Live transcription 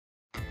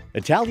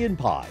Italian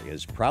Pie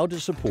is proud to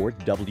support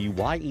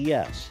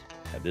WYES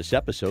and this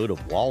episode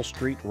of Wall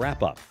Street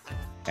Wrap-Up,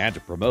 and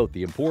to promote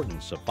the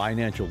importance of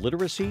financial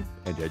literacy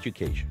and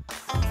education.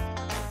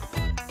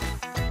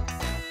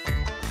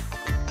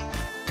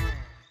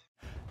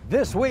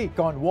 This week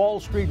on Wall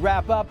Street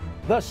Wrap-Up,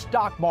 the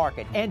stock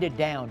market ended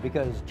down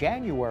because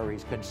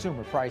January's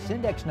consumer price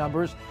index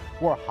numbers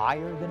were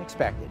higher than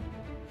expected.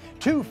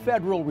 Two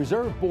Federal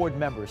Reserve Board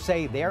members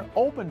say they're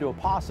open to a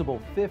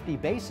possible 50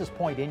 basis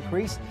point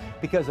increase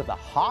because of the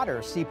hotter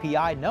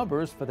CPI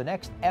numbers for the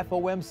next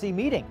FOMC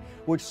meeting,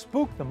 which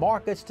spooked the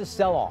markets to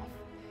sell off.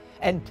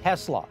 And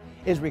Tesla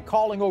is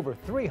recalling over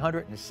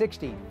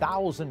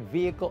 360,000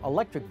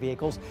 electric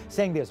vehicles,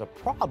 saying there's a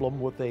problem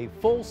with the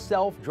full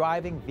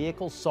self-driving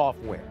vehicle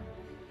software.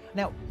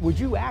 Now, would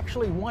you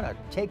actually want to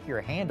take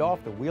your hand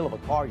off the wheel of a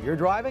car you're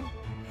driving?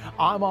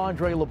 I'm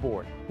Andre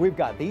Laborde. We've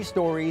got these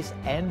stories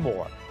and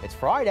more. It's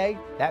Friday.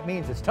 That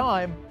means it's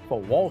time for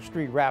Wall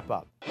Street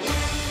Wrap-Up.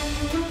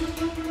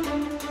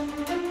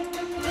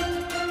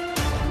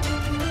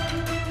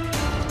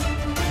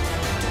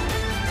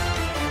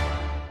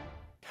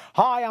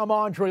 Hi, I'm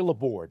Andre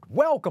Laborde.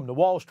 Welcome to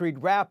Wall Street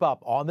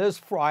Wrap-Up on this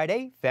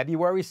Friday,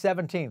 February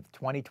 17th,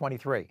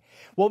 2023.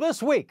 Well,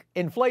 this week,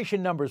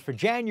 inflation numbers for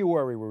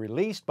January were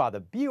released by the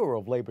Bureau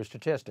of Labor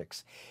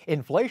Statistics.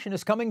 Inflation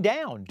is coming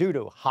down due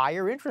to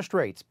higher interest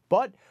rates,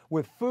 but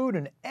with food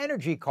and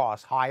energy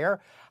costs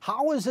higher,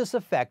 how is this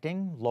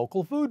affecting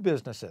local food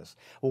businesses?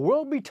 Well,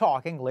 we'll be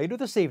talking later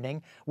this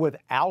evening with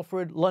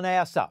Alfred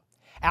Lanasa.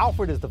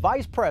 Alfred is the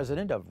Vice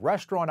President of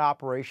Restaurant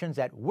Operations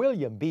at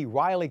William B.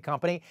 Riley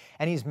Company,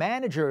 and he's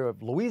manager of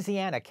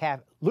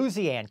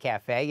Louisiane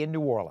Cafe in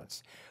New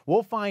Orleans.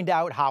 We'll find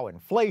out how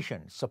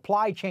inflation,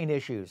 supply chain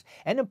issues,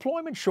 and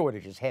employment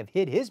shortages have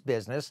hit his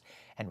business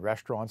and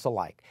restaurants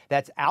alike.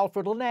 That's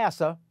Alfred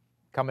Lanasa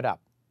coming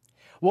up.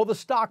 Well, the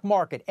stock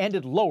market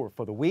ended lower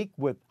for the week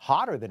with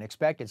hotter than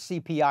expected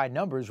CPI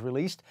numbers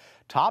released.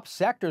 Top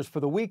sectors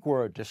for the week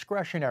were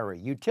discretionary,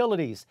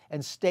 utilities,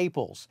 and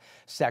staples.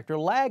 Sector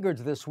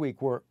laggards this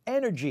week were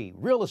energy,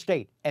 real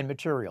estate, and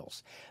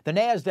materials. The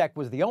Nasdaq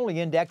was the only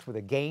index with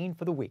a gain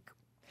for the week.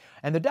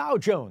 And the Dow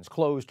Jones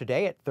closed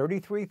today at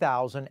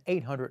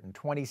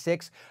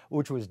 33,826,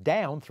 which was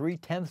down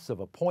 0.3 of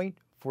a point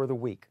for the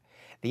week.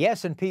 The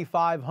S&P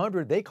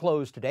 500, they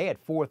closed today at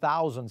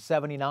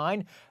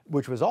 4,079,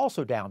 which was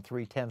also down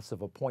 0.3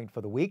 of a point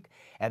for the week.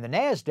 And the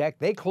Nasdaq,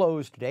 they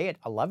closed today at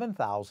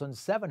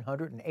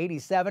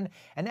 11,787,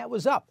 and that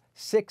was up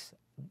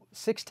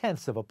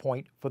 0.6 of a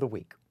point for the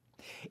week.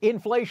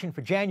 Inflation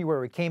for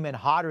January came in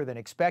hotter than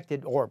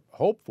expected or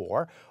hoped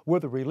for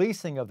with the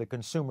releasing of the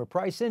Consumer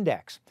Price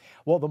Index.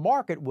 Well, the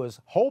market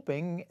was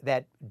hoping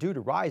that due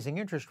to rising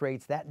interest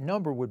rates, that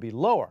number would be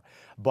lower.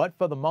 But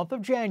for the month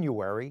of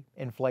January,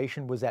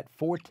 inflation was at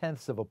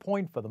 0.4 of a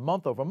point for the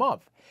month over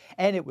month,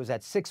 and it was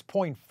at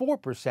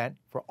 6.4%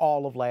 for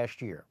all of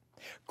last year.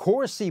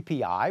 Core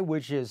CPI,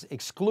 which is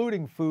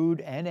excluding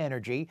food and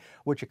energy,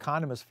 which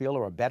economists feel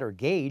are a better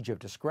gauge of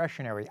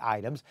discretionary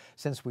items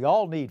since we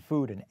all need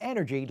food and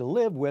energy to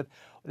live with,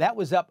 that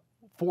was up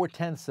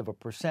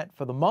 0.4%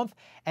 for the month,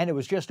 and it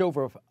was just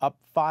over up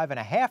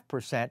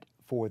 5.5%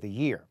 for the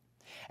year.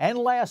 And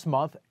last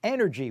month,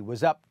 energy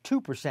was up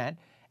 2%.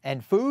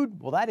 And food,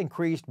 well, that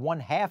increased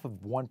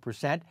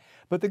 0.5%.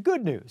 But the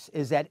good news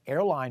is that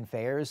airline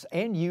fares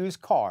and used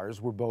cars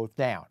were both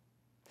down.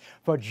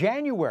 For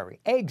January,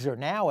 eggs are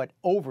now at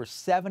over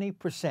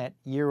 70%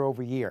 year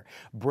over year.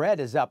 Bread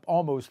is up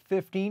almost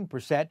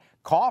 15%.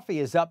 Coffee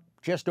is up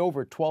just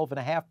over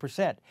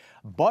 12.5%.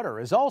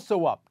 Butter is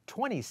also up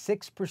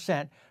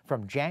 26%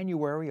 from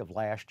January of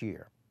last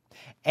year.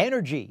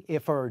 Energy,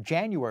 if for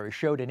January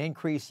showed an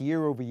increase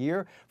year over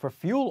year, for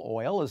fuel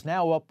oil is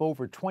now up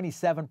over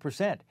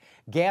 27%.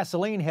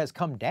 Gasoline has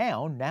come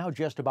down, now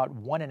just about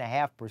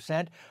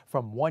 1.5%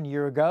 from 1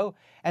 year ago,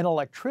 and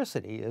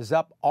electricity is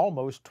up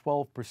almost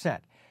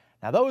 12%.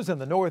 Now, those in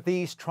the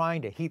Northeast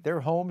trying to heat their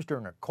homes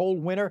during a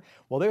cold winter,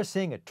 well, they're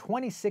seeing a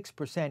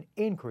 26%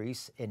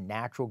 increase in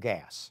natural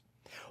gas.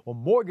 Well,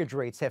 mortgage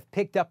rates have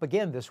picked up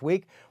again this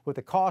week with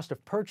the cost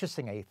of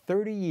purchasing a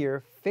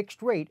 30-year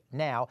fixed rate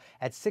now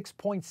at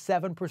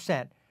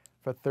 6.7%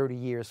 for 30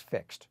 years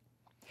fixed.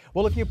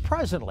 Well, if you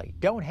presently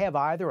don't have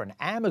either an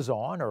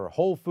Amazon or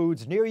Whole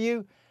Foods near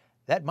you,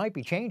 that might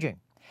be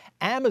changing.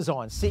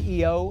 Amazon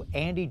CEO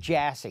Andy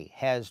Jassy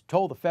has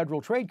told the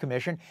Federal Trade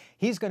Commission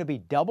he's going to be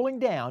doubling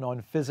down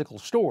on physical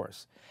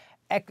stores.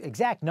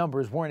 Exact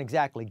numbers weren't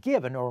exactly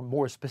given or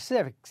more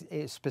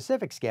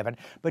specifics given,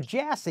 but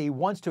Jassy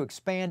wants to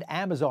expand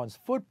Amazon's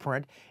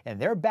footprint in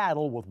their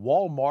battle with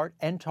Walmart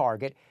and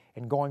Target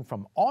and going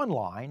from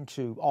online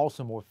to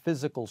also more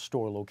physical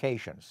store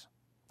locations.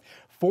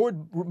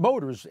 Ford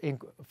Motors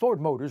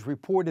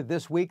reported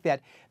this week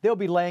that they'll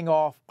be laying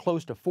off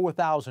close to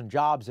 4,000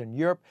 jobs in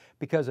Europe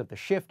because of the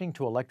shifting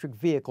to electric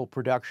vehicle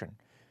production.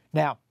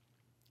 Now,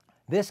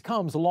 This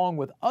comes along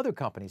with other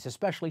companies,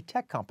 especially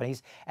tech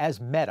companies, as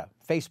Meta,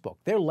 Facebook.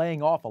 They're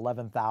laying off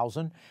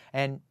 11,000,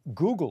 and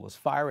Google is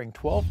firing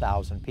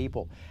 12,000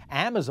 people.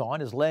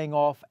 Amazon is laying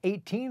off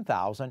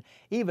 18,000,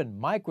 even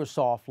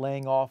Microsoft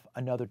laying off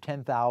another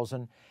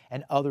 10,000,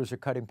 and others are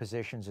cutting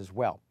positions as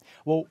well.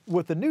 Well,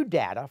 with the new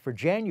data for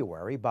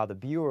January by the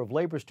Bureau of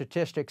Labor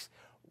Statistics,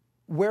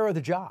 where are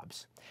the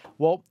jobs?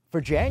 Well,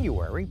 for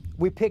January,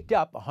 we picked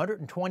up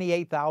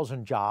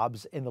 128,000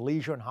 jobs in the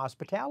leisure and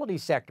hospitality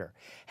sector.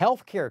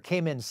 Healthcare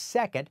came in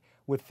second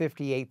with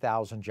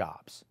 58,000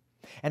 jobs.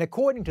 And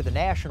according to the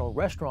National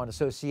Restaurant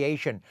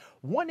Association,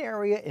 one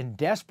area in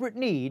desperate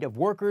need of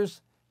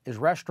workers is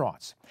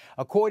restaurants.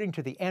 According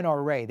to the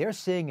NRA, they're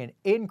seeing an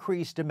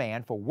increased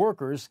demand for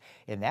workers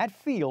in that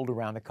field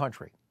around the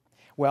country.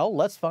 Well,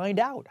 let's find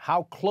out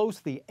how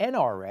close the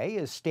NRA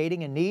is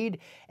stating a need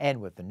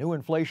and with the new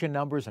inflation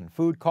numbers and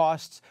food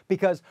costs,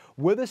 because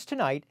with us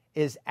tonight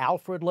is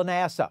Alfred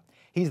Lanassa.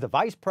 He's the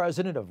Vice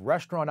President of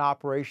Restaurant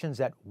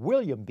Operations at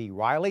William B.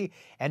 Riley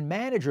and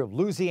manager of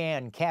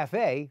Louisiane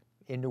Cafe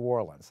in New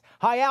Orleans.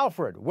 Hi,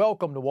 Alfred.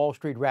 Welcome to Wall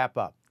Street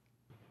Wrap-Up.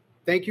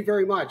 Thank you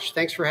very much.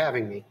 Thanks for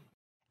having me.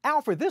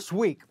 Alfred, this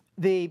week,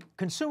 the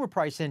Consumer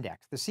Price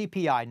Index, the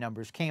CPI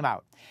numbers came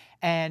out,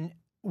 and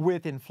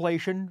with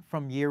inflation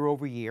from year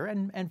over year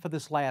and for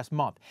this last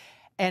month.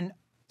 And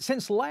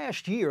since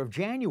last year of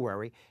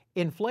January,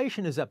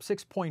 inflation is up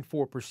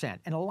 6.4%,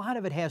 and a lot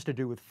of it has to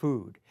do with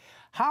food.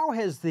 How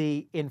has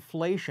the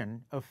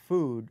inflation of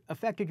food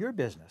affected your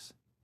business?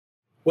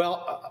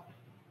 Well,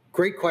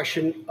 great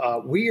question.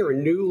 We are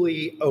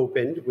newly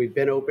opened. We've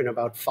been open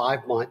about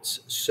 5 months,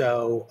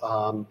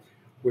 so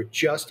we're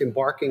just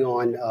embarking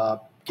on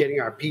getting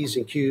our P's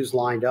and Q's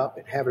lined up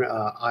and having,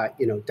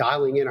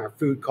 dialing in our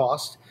food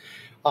costs.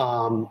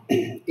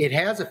 It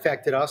has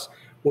affected us.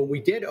 When we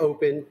did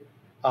open,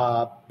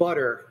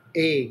 butter,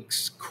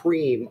 eggs,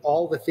 cream,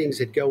 all the things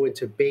that go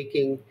into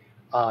baking,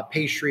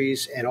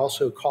 pastries, and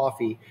also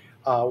coffee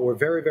were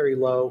very, very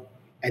low.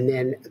 And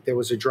then there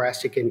was a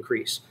drastic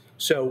increase.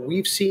 So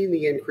we've seen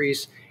the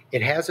increase.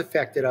 It has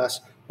affected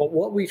us. But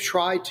what we've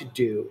tried to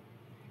do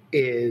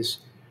is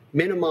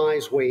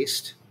minimize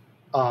waste.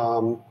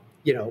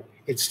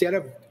 Instead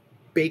of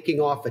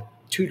baking off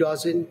 2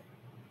 dozen,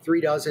 3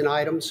 dozen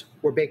items,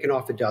 we're baking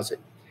off a dozen.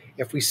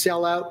 If we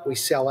sell out, we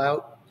sell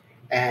out,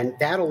 and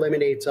that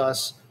eliminates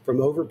us from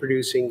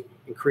overproducing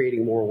and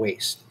creating more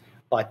waste.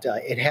 But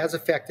it has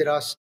affected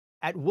us.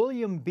 At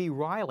William B.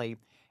 Riley,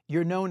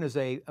 you're known as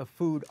a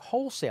food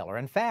wholesaler.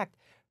 In fact,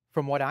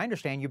 from what I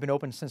understand, you've been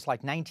open since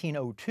like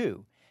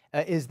 1902.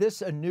 Is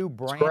this a new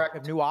branch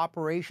of new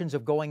operations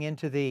of going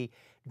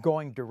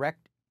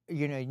direct?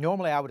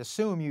 Normally I would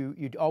assume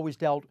you'd always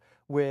dealt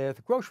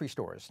with grocery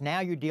stores.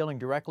 Now you're dealing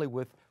directly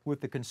with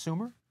the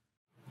consumer?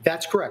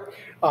 That's correct.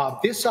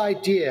 This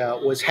idea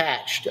was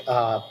hatched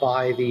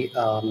by the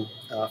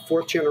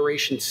fourth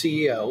generation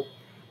CEO.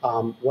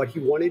 What he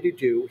wanted to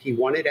do, he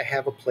wanted to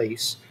have a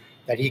place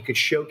that he could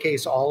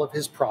showcase all of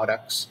his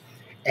products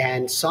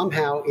and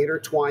somehow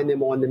intertwine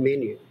them on the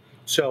menu.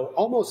 So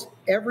almost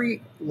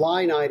every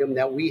line item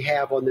that we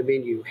have on the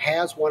menu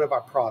has one of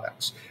our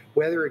products,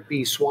 whether it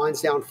be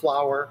Swansdown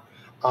flour,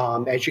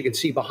 as you can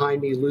see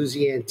behind me,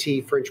 Louisiane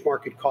tea, French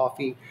Market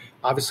coffee.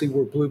 Obviously,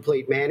 we're Blue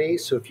Plate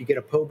mayonnaise, so if you get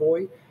a po'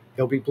 boy,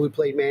 there'll be Blue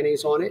Plate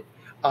mayonnaise on it.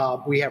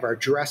 We have our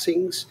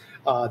dressings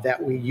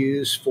that we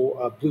use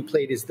for Blue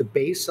Plate is the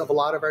base of a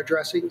lot of our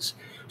dressings.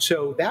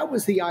 So that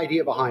was the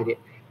idea behind it.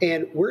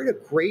 And we're in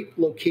a great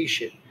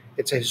location.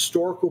 It's a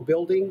historical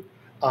building.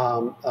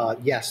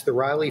 Yes, the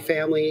Riley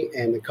family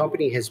and the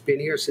company has been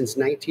here since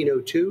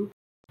 1902,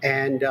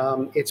 and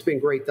it's been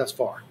great thus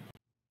far.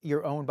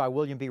 You're owned by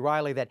William B.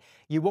 Riley, that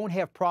you won't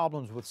have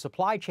problems with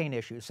supply chain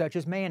issues such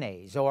as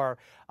mayonnaise or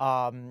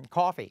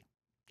coffee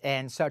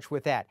and such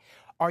with that.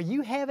 Are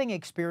you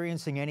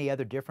experiencing any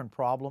other different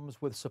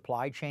problems with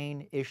supply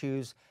chain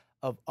issues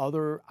of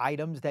other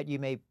items that you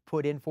may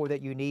put in for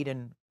that you need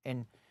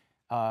in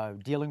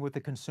dealing with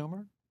the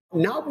consumer?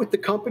 Not with the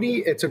company.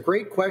 It's a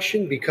great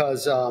question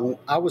because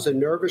I was a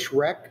nervous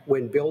wreck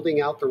when building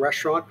out the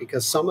restaurant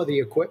because some of the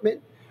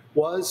equipment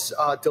was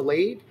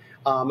delayed.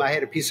 I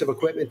had a piece of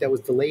equipment that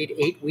was delayed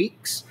 8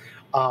 weeks.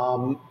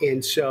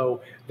 And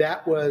so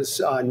that was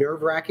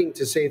nerve-wracking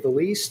to say the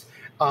least.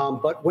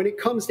 But when it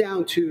comes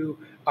down to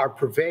our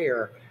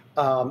purveyor,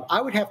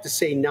 I would have to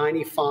say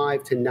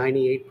 95 to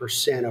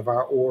 98% of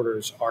our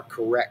orders are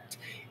correct.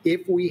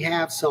 If we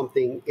have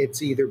something,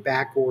 it's either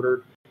back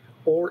ordered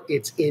or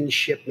it's in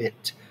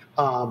shipment.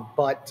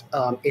 But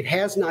it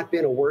has not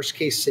been a worst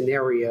case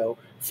scenario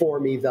for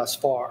me thus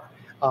far,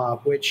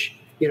 which,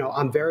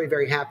 I'm very,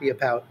 very happy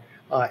about.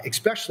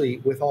 Especially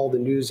with all the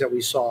news that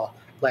we saw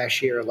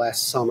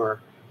last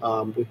summer,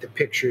 with the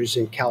pictures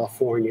in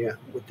California,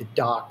 with the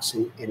docks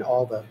and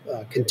all the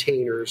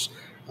containers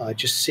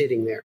just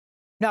sitting there.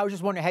 Now, I was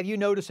just wondering, have you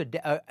noticed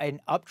an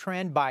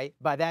uptrend? By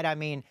that, I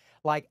mean,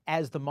 like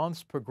as the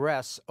months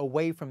progress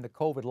away from the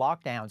COVID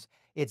lockdowns,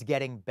 it's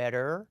getting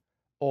better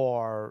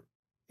or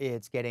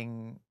it's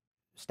getting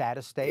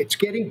status state? It's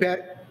getting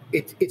better.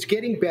 It's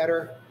getting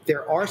better.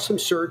 There are some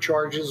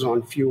surcharges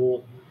on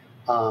fuel.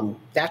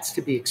 That's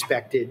to be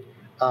expected.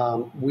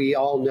 We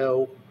all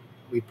know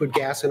we put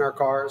gas in our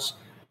cars.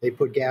 They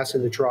put gas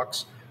in the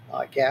trucks.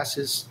 Gas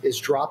is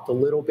dropped a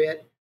little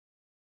bit.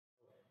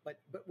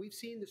 But we've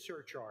seen the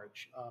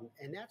surcharge,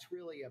 and that's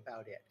really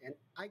about it. And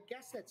I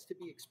guess that's to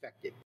be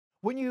expected.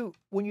 When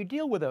you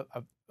deal with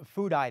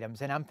food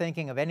items, and I'm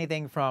thinking of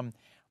anything from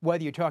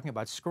whether you're talking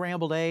about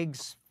scrambled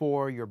eggs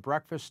for your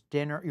breakfast,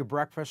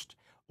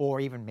 or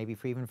even maybe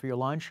for your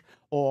lunch,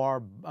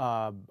 or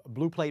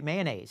blue plate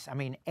mayonnaise. I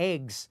mean,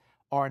 eggs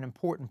are an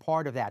important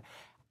part of that.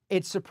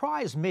 It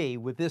surprised me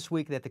with this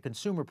week that the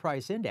Consumer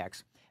Price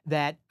Index,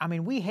 that, I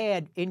mean, we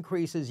had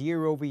increases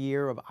year over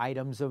year of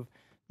items of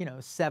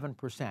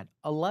 7%,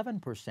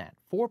 11%,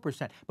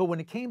 4%. But when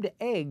it came to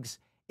eggs,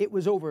 it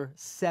was over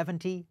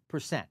 70%,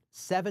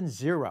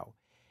 7-0.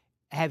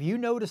 Have you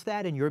noticed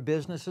that in your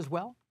business as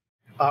well?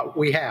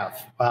 We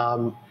have.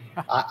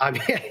 I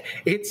mean,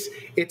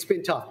 it's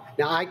been tough.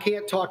 Now, I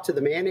can't talk to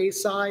the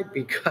mayonnaise side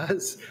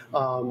because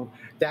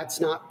that's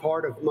not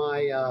part of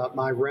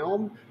my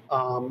realm.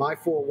 My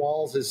four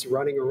walls is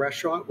running a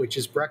restaurant, which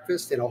is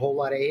breakfast and a whole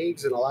lot of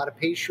eggs and a lot of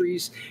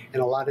pastries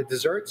and a lot of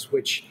desserts,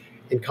 which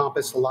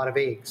encompass a lot of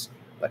eggs.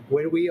 But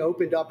when we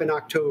opened up in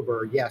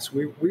October, yes,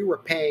 we were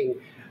paying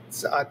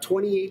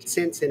 28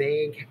 cents an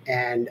egg,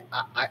 and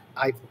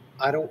I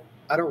don't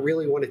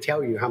really want to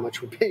tell you how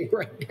much we're paying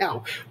right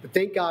now. But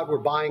thank God we're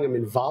buying them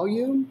in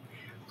volume,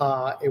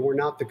 and we're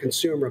not the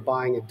consumer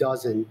buying a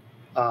dozen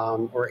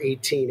or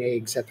 18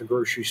 eggs at the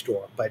grocery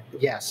store. But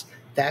yes,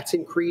 that's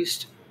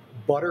increased.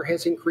 Butter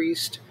has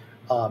increased.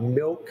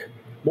 Milk,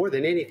 more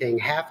than anything,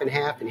 half and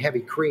half and heavy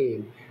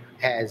cream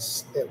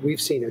we've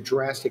seen a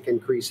drastic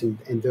increase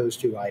in those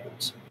two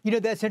items.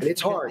 That's interesting. And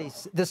it's hard.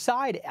 The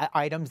side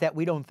items that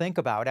we don't think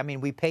about. I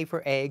mean, we pay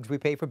for eggs, we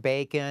pay for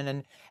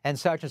bacon and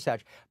such and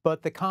such.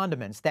 But the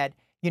condiments that,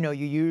 you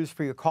use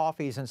for your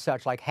coffees and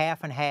such, like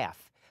half and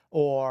half,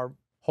 or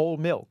whole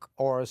milk,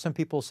 or some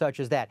people such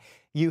as that.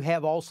 You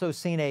have also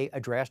seen a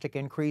drastic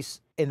increase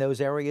in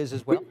those areas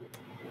as well?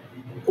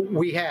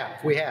 We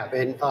have.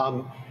 And,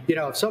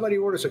 if somebody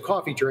orders a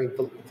coffee drink,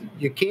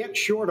 you can't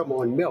short them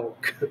on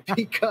milk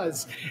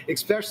because,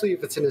 especially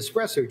if it's an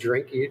espresso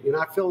drink, you're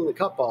not filling the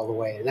cup all the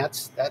way, and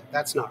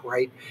that's not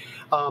right.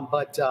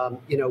 But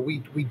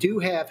we do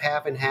have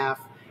half and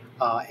half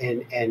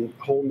and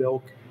whole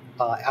milk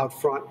out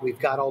front. We've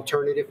got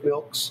alternative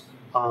milks;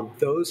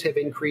 those have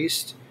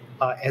increased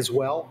as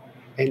well,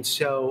 and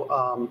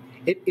so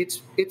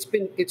it's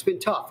been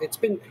tough. It's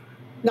been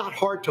not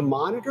hard to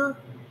monitor,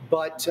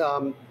 but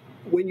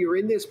when you're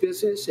in this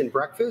business in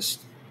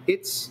breakfast,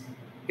 it's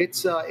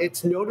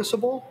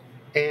noticeable.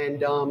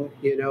 And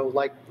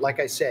like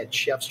I said,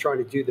 chef's trying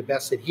to do the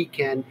best that he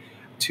can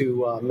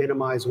to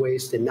minimize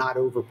waste and not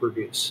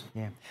overproduce.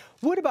 Yeah.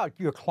 What about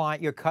your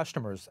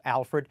customers,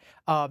 Alfred?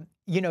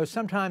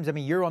 Sometimes, I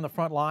mean, you're on the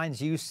front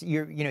lines. You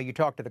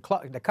talk to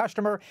the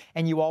customer,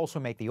 and you also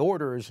make the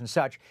orders and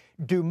such.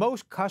 Do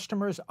most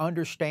customers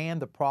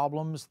understand the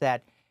problems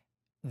that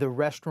the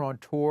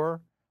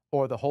restaurateur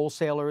or the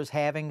wholesaler is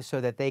having,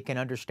 so that they can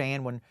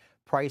understand when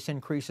price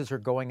increases are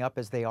going up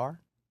as they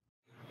are?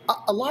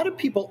 A lot of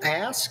people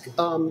ask.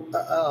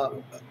 A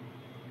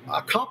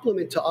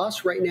compliment to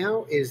us right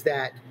now is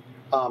that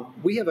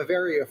we have a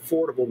very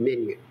affordable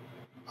menu,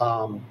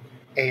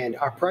 and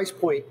our price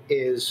point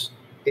is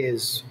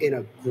in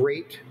a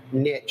great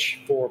niche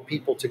for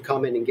people to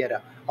come in and get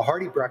a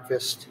hearty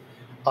breakfast,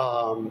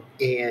 and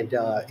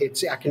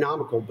it's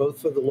economical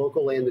both for the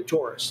local and the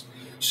tourist.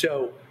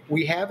 So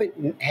we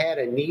haven't had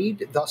a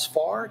need thus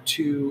far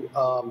to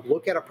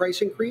look at a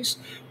price increase,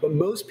 but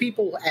most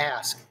people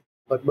ask.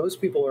 But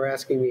most people are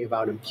asking me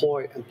about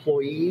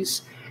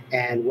employees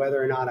and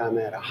whether or not I'm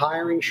at a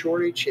hiring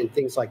shortage and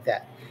things like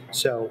that.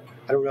 So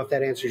I don't know if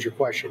that answers your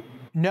question.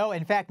 No,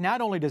 in fact,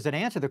 not only does it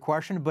answer the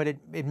question, but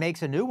it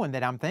makes a new one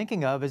that I'm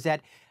thinking of, is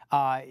that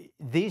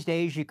these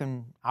days I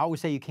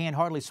always say you can't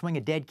hardly swing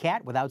a dead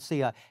cat without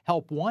see a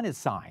help wanted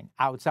sign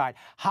outside.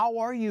 How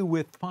are you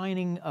with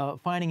finding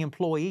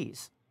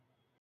employees?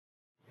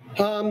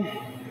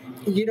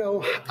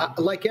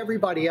 Like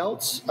everybody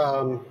else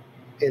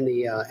in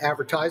the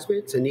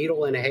advertisements, a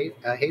needle in a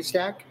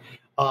haystack.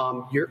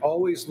 You're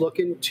always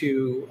looking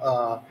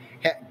to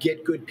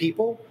get good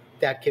people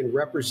that can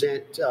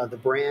represent the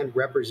brand,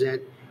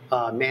 represent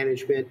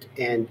management,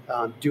 and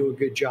do a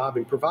good job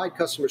and provide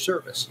customer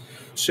service.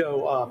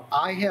 So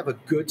I have a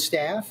good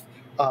staff.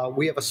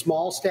 We have a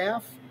small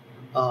staff.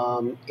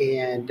 So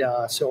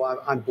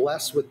I'm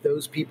blessed with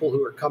those people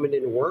who are coming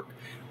into work.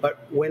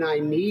 But when I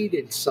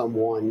needed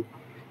someone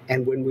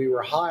and when we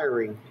were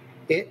hiring,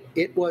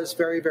 it was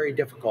very, very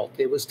difficult.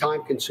 It was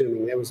time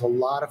consuming. There was a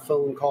lot of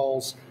phone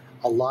calls,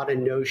 a lot of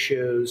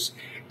no-shows.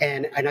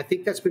 And I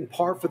think that's been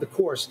par for the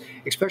course,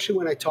 especially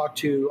when I talk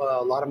to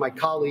a lot of my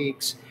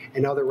colleagues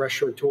and other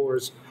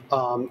restaurateurs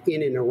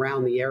in and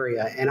around the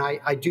area. And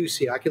I do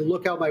see it. I can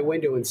look out my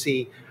window and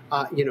see,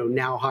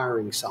 now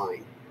hiring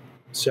sign.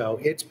 So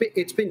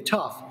it's been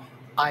tough.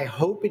 I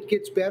hope it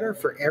gets better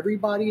for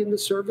everybody in the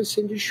service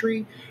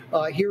industry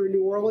here in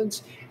New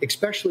Orleans,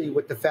 especially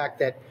with the fact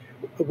that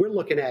we're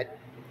looking at,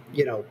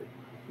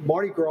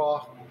 Mardi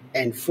Gras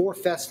and 4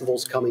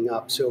 festivals coming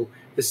up. So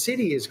the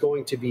city is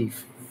going to be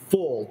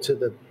full to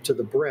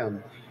the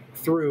brim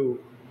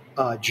through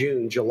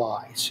June,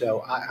 July.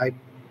 So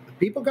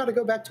people got to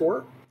go back to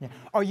work. Yeah.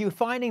 Are you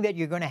finding that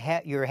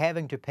you're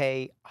having to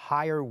pay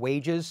higher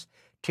wages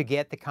to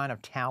get the kind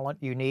of talent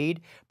you need?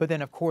 But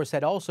then, of course,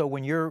 that also,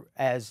 when you're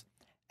as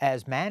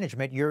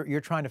management,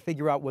 you're trying to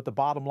figure out what the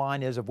bottom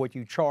line is of what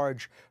you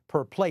charge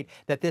per plate.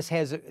 That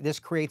this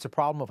creates a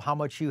problem of how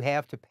much you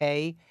have to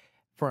pay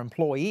for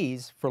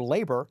employees, for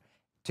labor,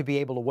 to be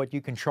able to what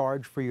you can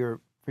charge for your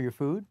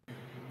food.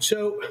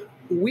 So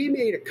we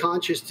made a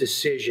conscious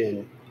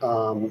decision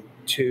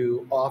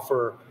to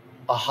offer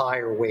a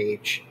higher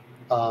wage.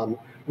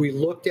 We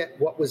looked at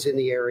what was in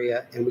the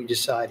area and we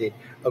decided,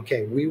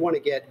 okay, we want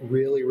to get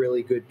really,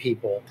 really good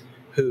people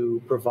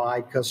who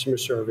provide customer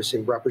service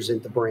and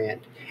represent the brand.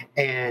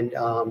 And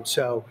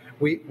so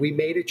we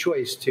made a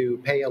choice to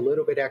pay a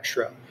little bit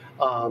extra.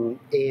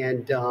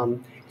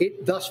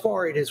 Thus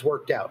far, it has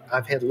worked out.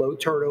 I've had low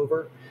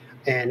turnover,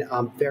 and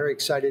I'm very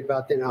excited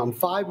about that. I'm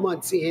 5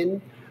 months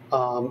in,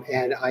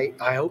 and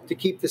I hope to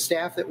keep the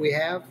staff that we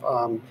have.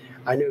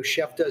 I know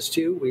Chef does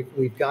too.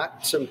 We've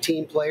got some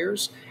team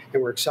players,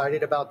 and we're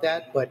excited about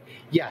that. But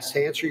yes,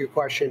 to answer your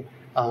question,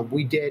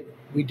 we did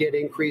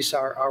increase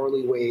our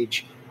hourly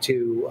wage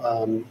to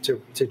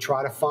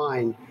try to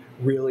find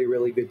really,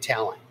 really good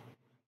talent.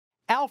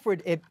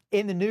 Alfred,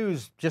 in the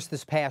news just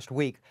this past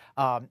week,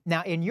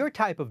 now in your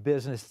type of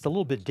business, it's a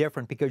little bit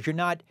different because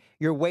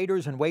your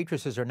waiters and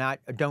waitresses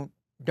don't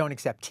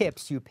accept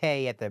tips. You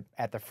pay at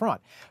the front.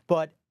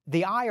 But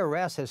the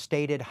IRS has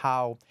stated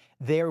how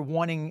they're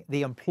wanting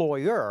the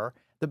employer,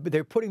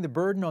 they're putting the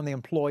burden on the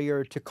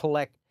employer to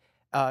collect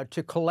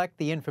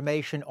the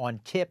information on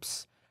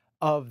tips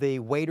of the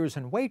waiters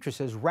and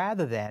waitresses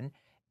rather than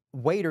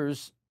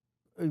waiters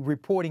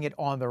reporting it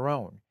on their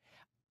own.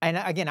 And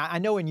again, I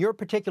know in your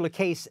particular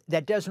case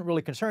that doesn't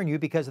really concern you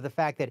because of the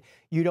fact that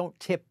you don't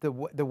tip the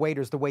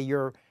waiters the way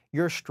you're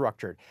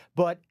structured.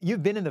 But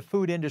you've been in the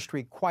food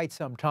industry quite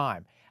some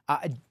time.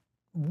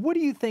 What do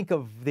you think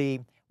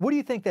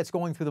that's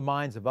going through the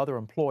minds of other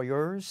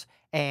employers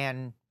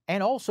and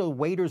also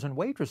waiters and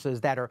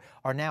waitresses that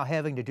are now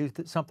having to do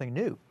something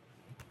new?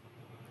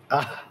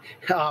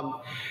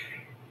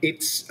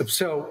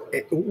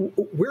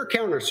 We're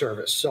counter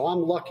service, so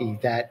I'm lucky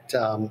that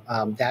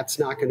that's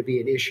not going to be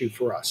an issue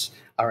for us,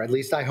 or at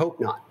least I hope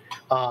not.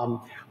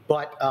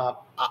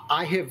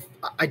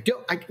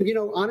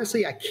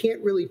 Honestly, I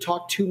can't really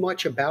talk too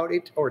much about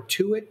it or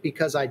to it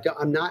because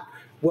I'm not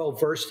well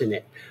versed in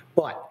it.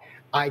 But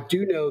I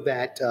do know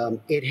that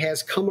it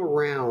has come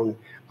around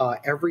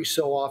every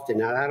so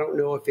often, and I don't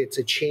know if it's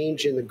a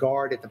change in the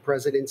guard at the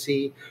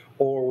presidency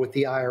or with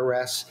the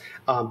IRS,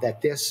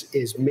 that this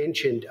is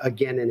mentioned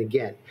again and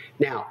again.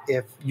 Now,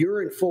 if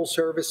you're in full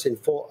service and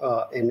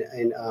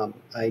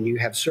and you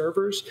have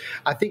servers,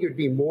 I think it would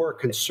be more a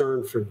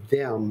concern for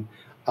them,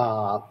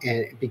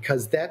 and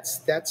because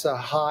that's a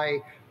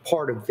high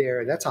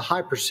that's a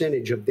high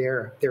percentage of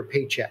their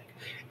paycheck.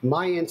 In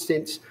my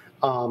instance,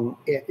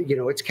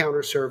 it's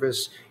counter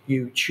service.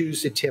 You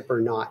choose to tip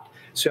or not.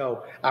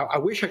 So I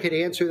wish I could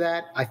answer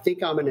that. I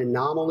think I'm an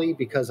anomaly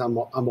because I'm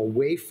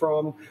away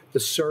from the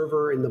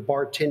server and the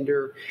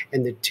bartender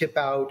and the tip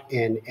out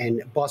and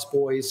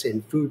busboys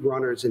and food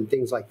runners and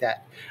things like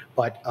that.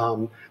 But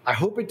I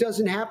hope it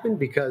doesn't happen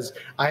because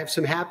I have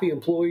some happy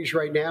employees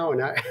right now,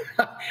 and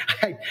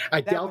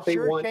I doubt they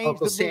want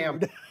Uncle Sam.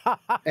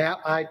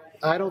 I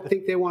don't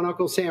think they want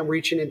Uncle Sam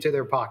reaching into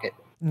their pocket.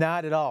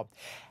 Not at all.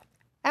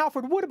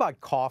 Alfred, what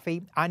about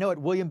coffee? I know at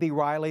William B.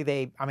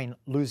 Riley,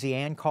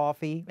 Louisiana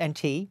coffee and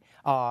tea,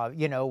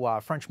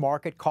 French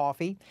Market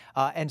coffee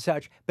and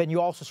such, but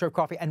you also serve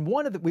coffee. And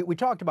we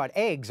talked about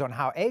eggs, on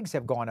how eggs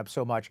have gone up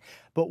so much,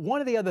 but one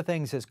of the other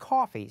things is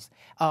coffees.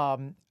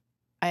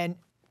 And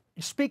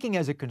speaking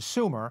as a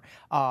consumer,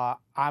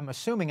 I'm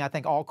assuming, I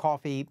think all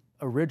coffee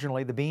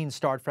originally, the beans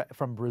start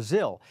from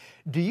Brazil.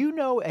 Do you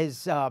know,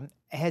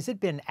 has it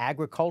been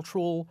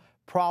agricultural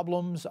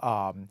problems?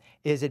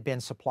 Has it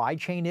been supply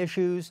chain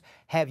issues?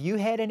 Have you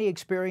had any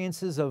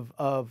experiences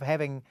of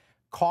having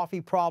coffee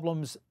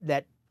problems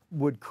that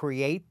would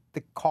create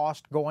the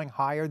cost going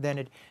higher than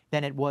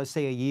it was,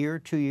 say, a year,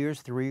 2 years,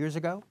 3 years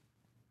ago?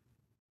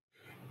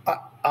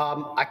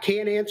 I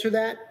can't answer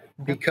that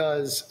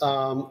because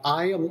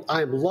I am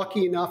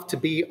lucky enough to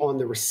be on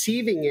the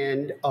receiving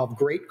end of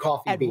great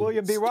coffee beans. At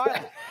William B.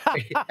 Riley.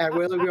 At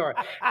William B. Riley.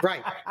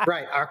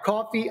 Right. Our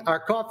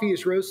coffee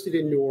is roasted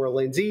in New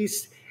Orleans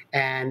East.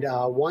 And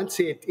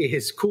once it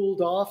is cooled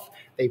off,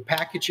 they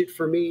package it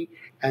for me,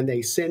 and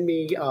they send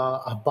me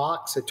a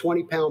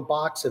 20-pound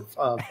box of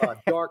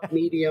dark,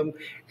 medium,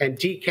 and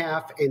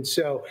decaf. And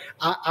so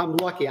I'm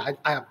lucky.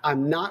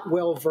 I'm not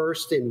well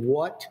versed in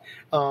what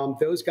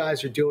those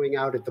guys are doing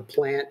out at the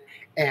plant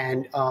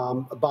and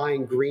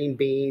buying green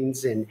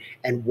beans and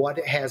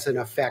what has an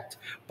effect.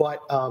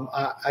 But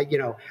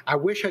I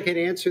wish I could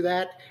answer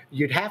that.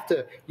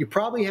 You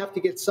probably have to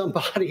get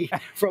somebody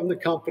from the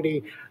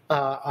company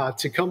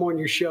to come on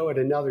your show at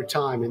another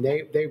time, and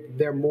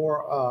they're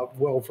more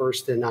well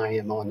versed than I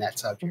am on that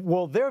subject.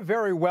 Well, they're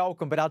very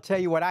welcome, but I'll tell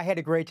you what, I had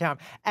a great time.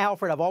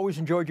 Alfred, I've always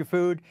enjoyed your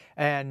food,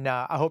 and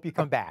I hope you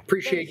come back.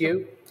 Appreciate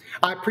you.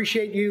 I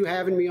appreciate you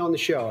having me on the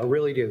show. I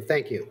really do.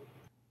 Thank you.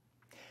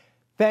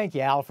 Thank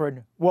you,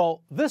 Alfred.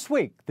 Well, this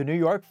week, the New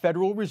York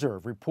Federal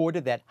Reserve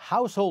reported that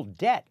household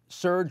debt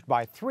surged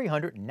by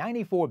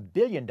 $394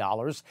 billion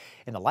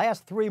in the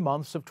last 3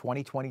 months of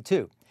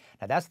 2022.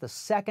 Now, that's the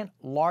second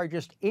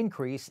largest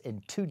increase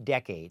in 2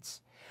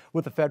 decades.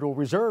 With the Federal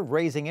Reserve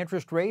raising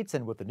interest rates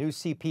and with the new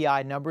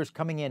CPI numbers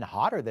coming in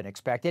hotter than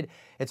expected,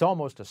 it's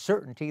almost a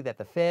certainty that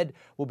the Fed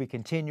will be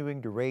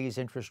continuing to raise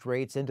interest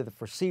rates into the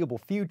foreseeable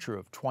future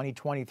of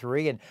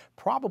 2023 and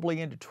probably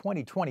into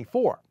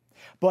 2024.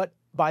 But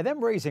by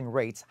them raising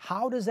rates,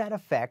 how does that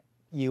affect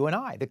you and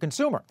I, the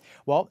consumer?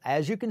 Well,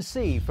 as you can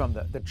see from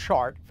the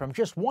chart from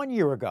just 1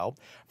 year ago,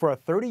 for a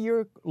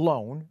 30-year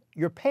loan,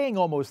 you're paying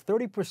almost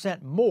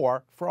 30%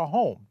 more for a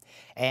home.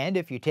 And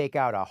if you take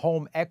out a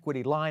home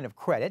equity line of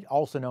credit,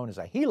 also known as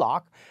a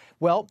HELOC,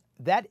 well,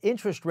 that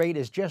interest rate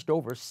is just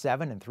over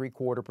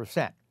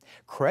 7.75%.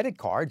 Credit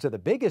cards are the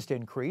biggest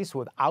increase,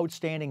 with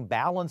outstanding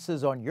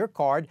balances on your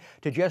card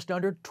to just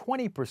under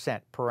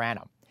 20% per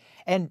annum.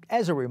 And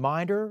as a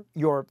reminder,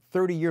 your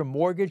 30-year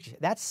mortgage,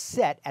 that's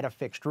set at a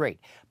fixed rate.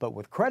 But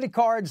with credit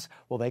cards,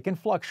 well, they can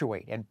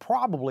fluctuate, and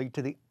probably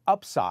to the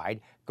upside,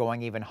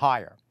 going even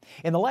higher.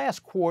 In the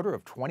last quarter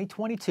of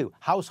 2022,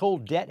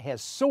 household debt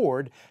has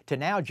soared to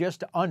now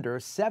just under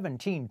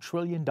 $17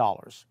 trillion.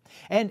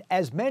 And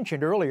as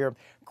mentioned earlier,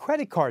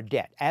 credit card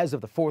debt, as of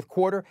the fourth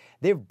quarter,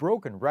 they've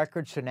broken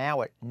records to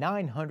now at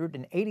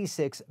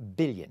 $986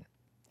 billion.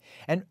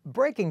 And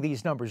breaking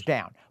these numbers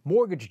down,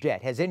 mortgage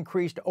debt has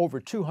increased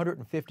over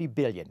 $250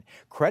 billion.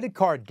 Credit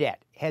card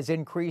debt has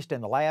increased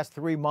in the last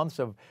 3 months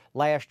of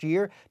last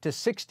year to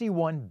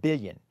 $61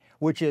 billion,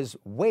 which is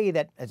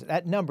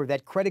that number,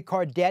 that credit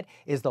card debt,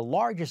 is the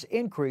largest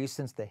increase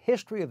since the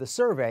history of the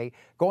survey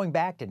going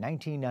back to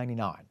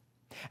 1999.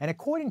 And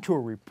according to a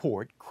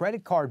report,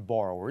 credit card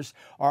borrowers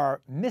are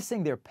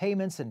missing their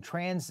payments and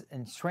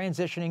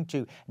transitioning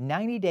to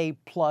 90-day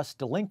plus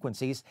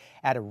delinquencies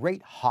at a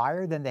rate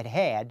higher than they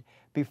had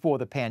before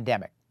the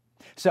pandemic.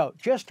 So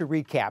just to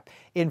recap,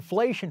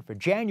 inflation for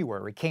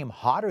January came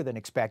hotter than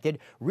expected.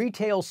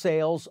 Retail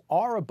sales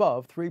are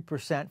above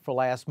 3% for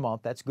last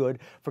month. That's good,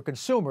 for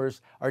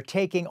consumers are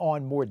taking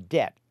on more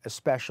debt,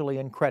 especially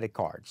in credit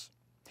cards.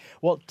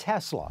 Well,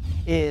 Tesla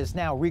is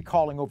now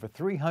recalling over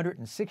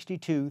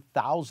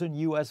 362,000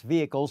 U.S.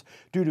 vehicles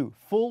due to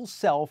full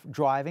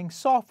self-driving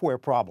software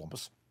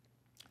problems.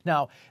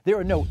 Now, there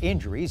are no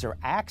injuries or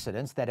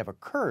accidents that have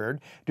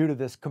occurred due to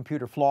this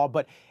computer flaw,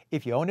 but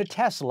if you own a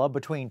Tesla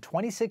between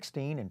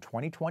 2016 and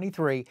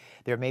 2023,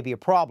 there may be a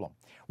problem.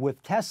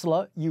 With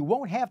Tesla, you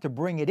won't have to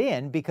bring it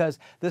in because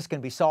this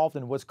can be solved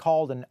in what's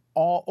called an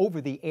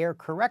all-over-the-air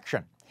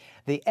correction.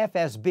 The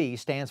FSB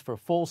stands for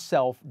Full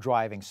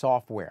Self-Driving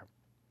Software.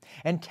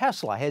 And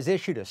Tesla has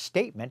issued a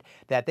statement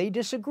that they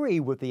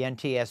disagree with the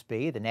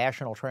NTSB, the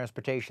National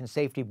Transportation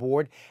Safety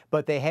Board,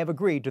 but they have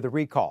agreed to the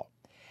recall.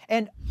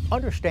 And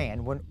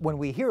understand, when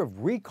we hear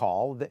of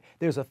recall,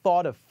 there's a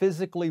thought of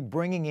physically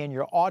bringing in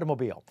your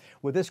automobile.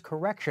 With this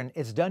correction,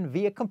 it's done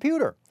via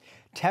computer.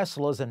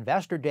 Tesla's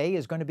Investor Day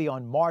is going to be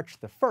on March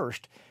the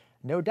 1st.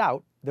 No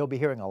doubt they'll be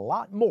hearing a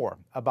lot more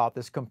about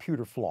this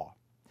computer flaw.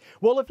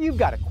 Well, if you've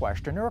got a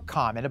question or a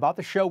comment about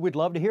the show, we'd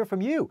love to hear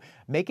from you.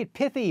 Make it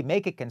pithy,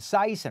 make it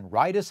concise, and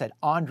write us at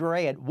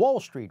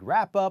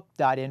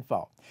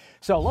andre@wallstreetwrapup.info.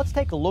 So let's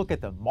take a look at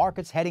the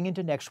markets heading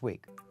into next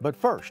week. But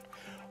first,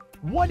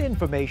 what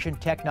information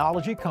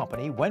technology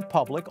company went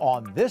public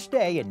on this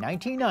day in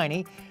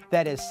 1990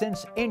 that has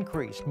since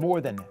increased more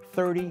than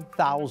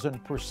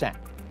 30,000%?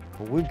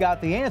 Well, we've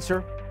got the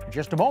answer in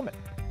just a moment.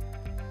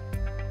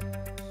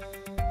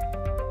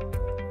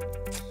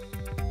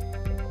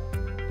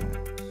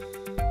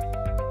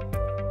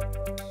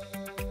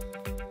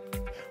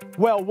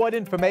 Well, what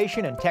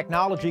information and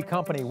technology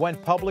company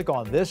went public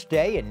on this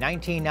day in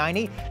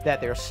 1990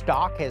 that their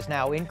stock has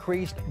now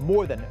increased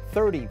more than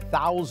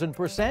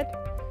 30,000%?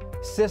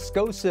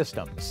 Cisco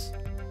Systems.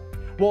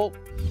 Well,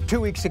 2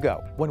 weeks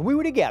ago, when we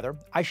were together,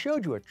 I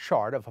showed you a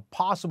chart of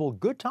possible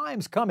good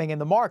times coming in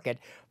the market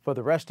for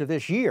the rest of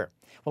this year.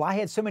 Well, I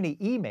had so many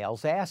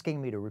emails asking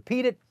me to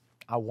repeat it,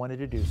 I wanted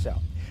to do so.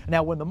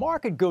 Now, when the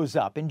market goes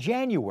up in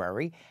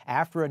January,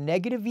 after a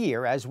negative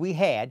year as we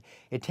had,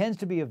 it tends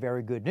to be a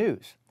very good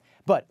news.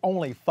 But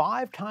only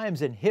 5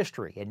 times in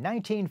history, in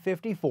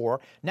 1954,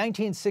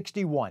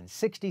 1961,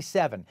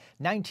 67,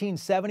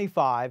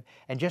 1975,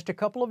 and just a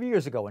couple of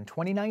years ago in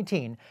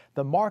 2019,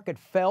 the market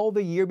fell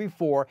the year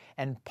before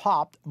and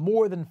popped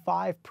more than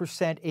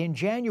 5% in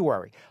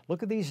January.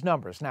 Look at these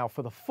numbers. Now,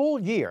 for the full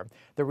year,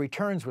 the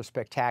returns were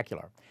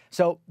spectacular.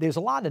 So there's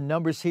a lot of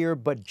numbers here,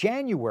 but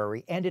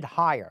January ended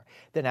higher.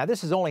 Now,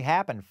 this has only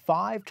happened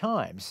 5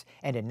 times,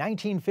 and in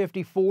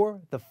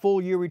 1954, the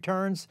full year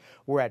returns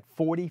were at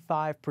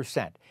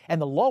 45%.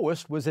 And the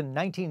lowest was in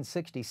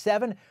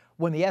 1967,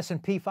 when the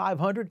S&P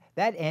 500,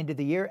 that ended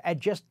the year at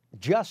just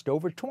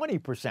over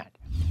 20%.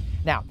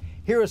 Now,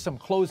 here are some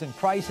closing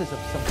prices of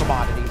some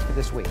commodities for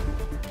this week.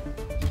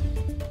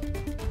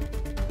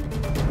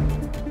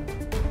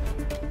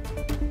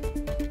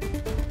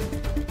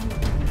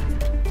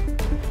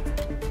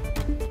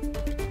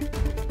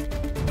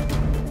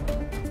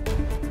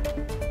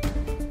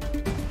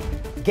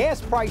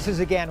 Gas prices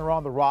again are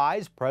on the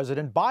rise.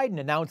 President Biden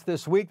announced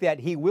this week that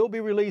he will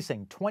be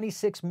releasing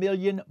 26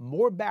 million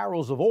more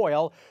barrels of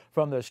oil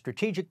from the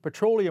Strategic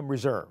Petroleum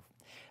Reserve.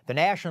 The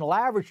national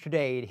average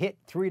today hit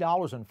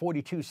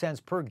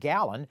 $3.42 per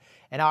gallon,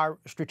 and our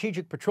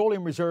Strategic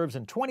Petroleum Reserves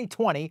in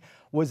 2020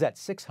 was at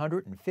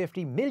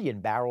 650 million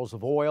barrels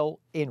of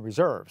oil in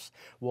reserves.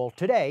 Well,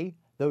 today,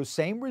 those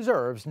same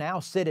reserves now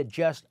sit at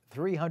just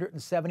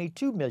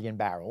 372 million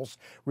barrels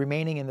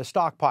remaining in the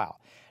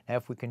stockpile. Now,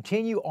 if we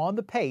continue on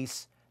the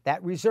pace,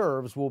 that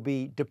reserves will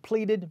be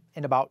depleted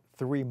in about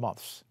 3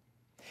 months.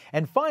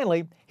 And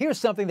finally, here's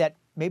something that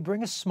may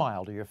bring a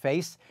smile to your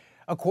face.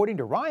 According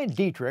to Ryan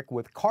Dietrich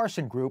with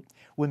Carson Group,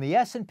 when the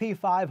S&P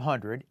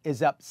 500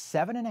 is up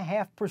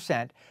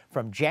 7.5%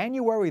 from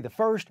January the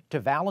 1st to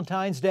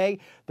Valentine's Day,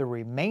 the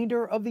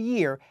remainder of the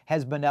year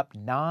has been up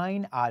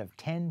 9 out of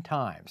 10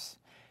 times.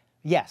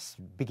 Yes,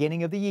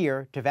 beginning of the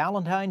year to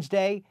Valentine's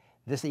Day,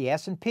 the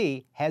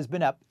S&P has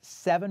been up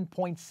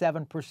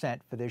 7.7%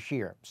 for this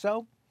year.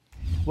 So,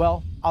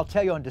 well, I'll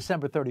tell you on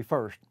December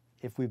 31st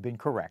if we've been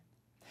correct.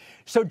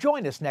 So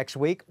join us next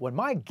week when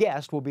my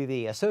guest will be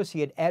the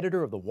associate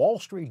editor of the Wall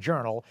Street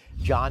Journal,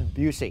 John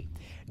Busey.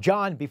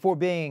 John, before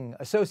being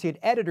associate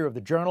editor of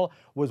the Journal,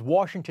 was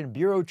Washington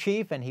bureau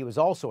chief, and he was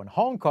also in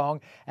Hong Kong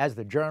as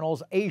the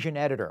Journal's Asian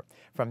editor.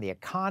 From the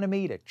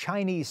economy to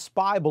Chinese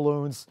spy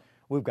balloons,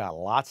 we've got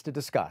lots to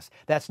discuss.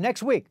 That's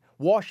next week,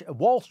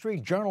 Wall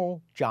Street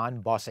Journal,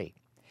 John Busey.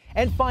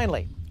 And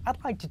finally,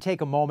 I'd like to take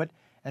a moment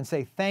and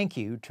say thank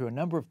you to a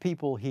number of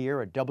people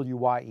here at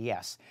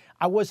WYES.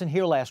 I wasn't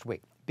here last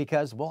week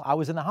because, well, I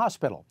was in the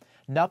hospital.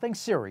 Nothing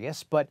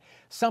serious, but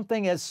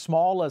something as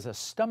small as a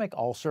stomach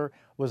ulcer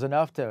was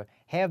enough to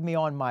have me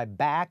on my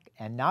back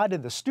and not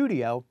in the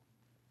studio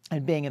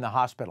and being in the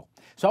hospital.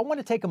 So I want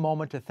to take a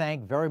moment to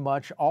thank very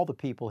much all the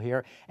people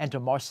here and to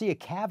Marcia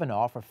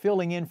Cavanaugh for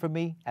filling in for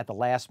me at the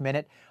last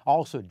minute.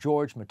 Also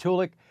George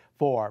Matulik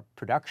for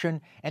production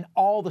and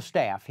all the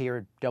staff here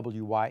at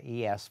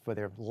WYES for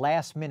their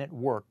last minute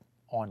work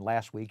on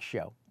last week's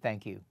show.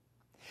 Thank you.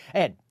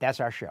 And that's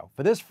our show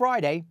for this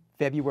Friday,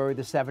 February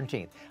the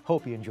 17th.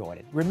 Hope you enjoyed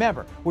it.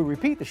 Remember, we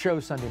repeat the show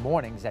Sunday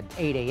mornings at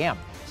 8 a.m.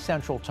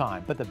 Central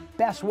Time. But the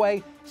best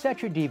way,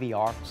 set your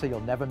DVR so you'll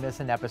never miss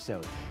an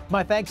episode.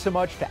 My thanks so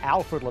much to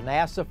Alfred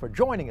Lanassa for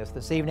joining us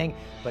this evening.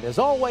 But as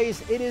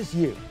always, it is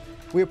you.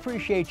 We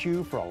appreciate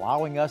you for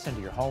allowing us into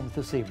your homes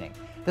this evening.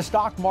 The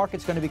stock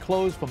market's going to be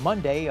closed for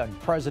Monday on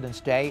President's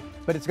Day,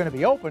 but it's going to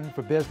be open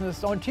for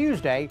business on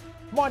Tuesday,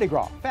 Mardi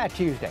Gras, Fat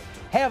Tuesday.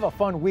 Have a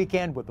fun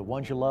weekend with the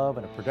ones you love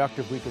and a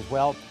productive week as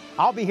well.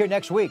 I'll be here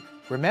next week.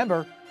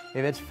 Remember,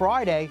 if it's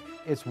Friday,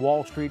 it's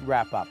Wall Street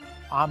Wrap-Up.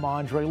 I'm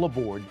Andre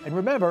Laborde, and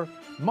remember,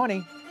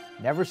 money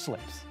never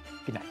sleeps.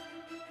 Good night.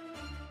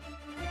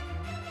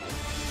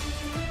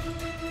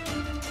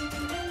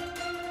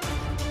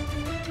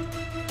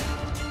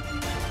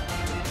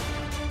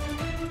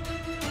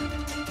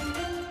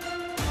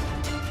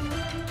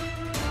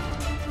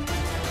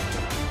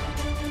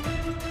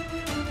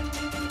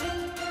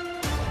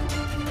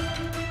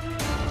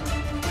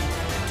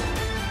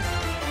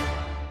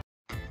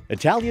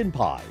 Italian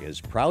Pie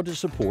is proud to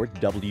support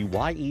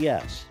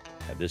WYES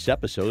and this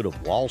episode of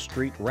Wall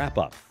Street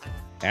Wrap-Up,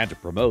 and to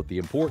promote the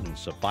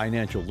importance of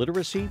financial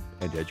literacy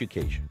and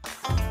education.